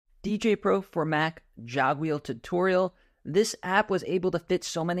Djay Pro for Mac jog wheel tutorial. This app was able to fit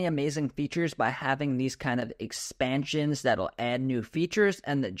so many amazing features by having these kind of expansions that'll add new features,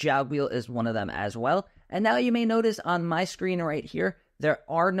 and the jog wheel is one of them as well. And now you may notice on my screen right here, there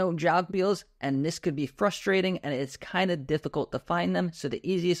are no jog wheels, and this could be frustrating, and it's kind of difficult to find them. So the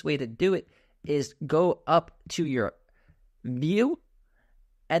easiest way to do it is go up to your view,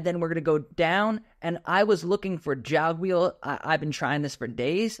 and then we're going to go down, and I was looking for jog wheel. I've been trying this for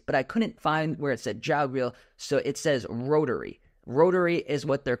days, but I couldn't find where it said jog wheel, so it says rotary. Rotary is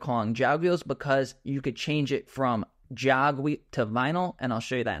what they're calling jog wheels because you could change it from jog wheel to vinyl, and I'll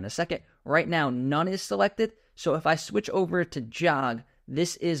show you that in a second. Right now, none is selected, so if I switch over to jog,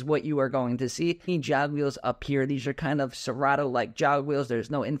 this is what you are going to see. The jog wheels up here, these are kind of Serato-like jog wheels.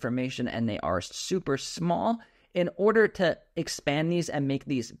 There's no information, and they are super small. In order to expand these and make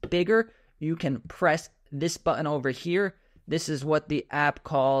these bigger, you can press this button over here. This is what the app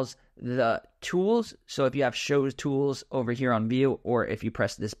calls the tools. So if you have show tools over here on view, or if you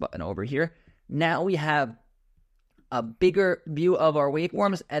press this button over here, now we have a bigger view of our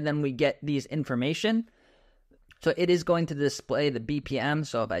waveforms, and then we get these information. So it is going to display the BPM.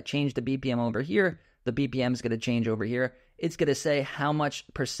 So if I change the BPM over here, the BPM is going to change over here. It's going to say how much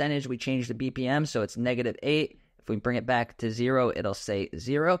percentage we changed the BPM. So it's -8. If we bring it back to 0, it'll say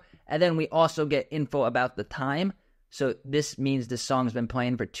 0. And then we also get info about the time. So this means this song's been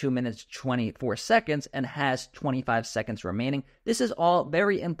playing for 2 minutes, 24 seconds and has 25 seconds remaining. This is all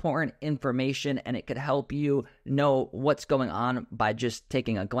very important information, and it could help you know what's going on by just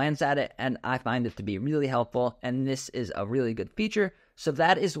taking a glance at it. And I find it to be really helpful, and this is a really good feature. So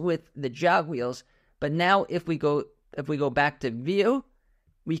that is with the jog wheels. But now if we go back to view,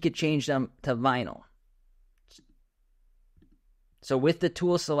 we could change them to vinyl. So with the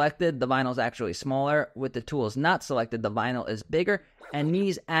tools selected, the vinyl is actually smaller. With the tools not selected, the vinyl is bigger. And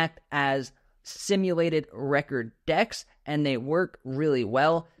these act as simulated record decks, and they work really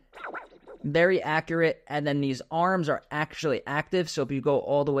well. Very accurate. And then these arms are actually active. So if you go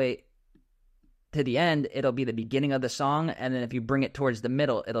all the way to the end, it'll be the beginning of the song. And then if you bring it towards the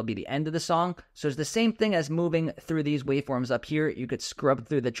middle, it'll be the end of the song. So it's the same thing as moving through these waveforms up here. You could scrub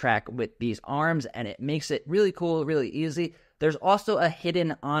through the track with these arms, and it makes it really cool, really easy. There's also a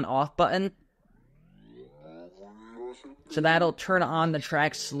hidden on-off button. So that'll turn on the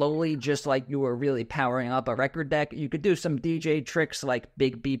track slowly, just like you were really powering up a record deck. You could do some DJ tricks like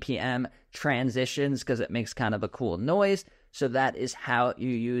big BPM transitions because it makes kind of a cool noise. So that is how you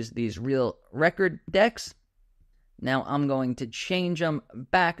use these real record decks. Now I'm going to change them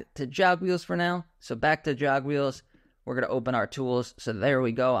back to jog wheels for now. So back to jog wheels. We're going to open our tools. So there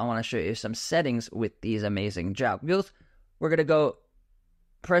we go. I want to show you some settings with these amazing jog wheels. We're going to go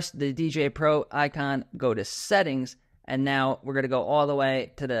press the Djay Pro icon, go to settings, and now we're going to go all the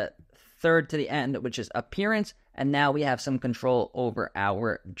way to the third to the end, which is appearance, and now we have some control over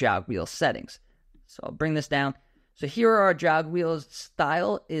our jog wheel settings. So I'll bring this down. So here are our jog wheels.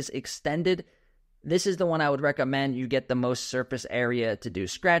 Style is extended. This is the one I would recommend. You get the most surface area to do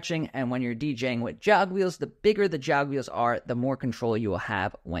scratching, and when you're DJing with jog wheels, the bigger the jog wheels are, the more control you will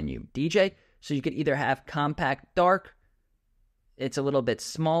have when you DJ. So you could either have compact dark, it's a little bit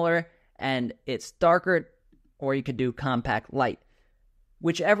smaller and it's darker, or you could do compact light.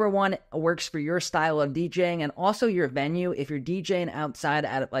 Whichever one works for your style of DJing and also your venue. If you're DJing outside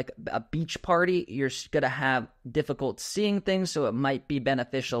at like a beach party, you're going to have difficult seeing things, so it might be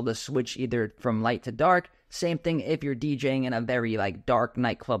beneficial to switch either from light to dark. Same thing if you're DJing in a very like dark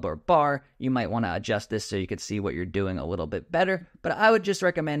nightclub or bar, you might want to adjust this so you could see what you're doing a little bit better, but I would just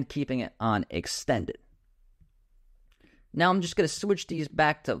recommend keeping it on extended. Now I'm just going to switch these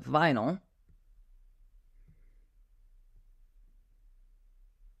back to vinyl.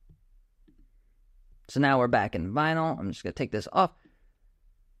 So now we're back in vinyl. I'm just going to take this off.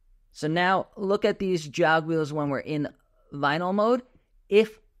 So now look at these jog wheels when we're in vinyl mode.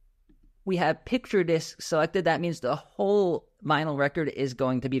 If we have picture disc selected, that means the whole vinyl record is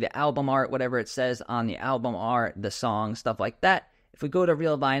going to be the album art, whatever it says on the album art, the song, stuff like that. If we go to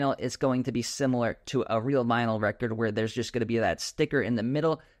real vinyl, it's going to be similar to a real vinyl record where there's just going to be that sticker in the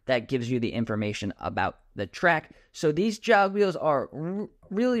middle that gives you the information about the track. So these jog wheels are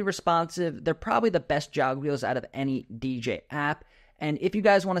really responsive. They're probably the best jog wheels out of any DJ app. And if you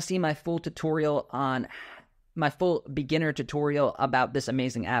guys want to see my full tutorial on my full beginner tutorial about this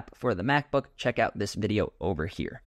amazing app for the MacBook, check out this video over here.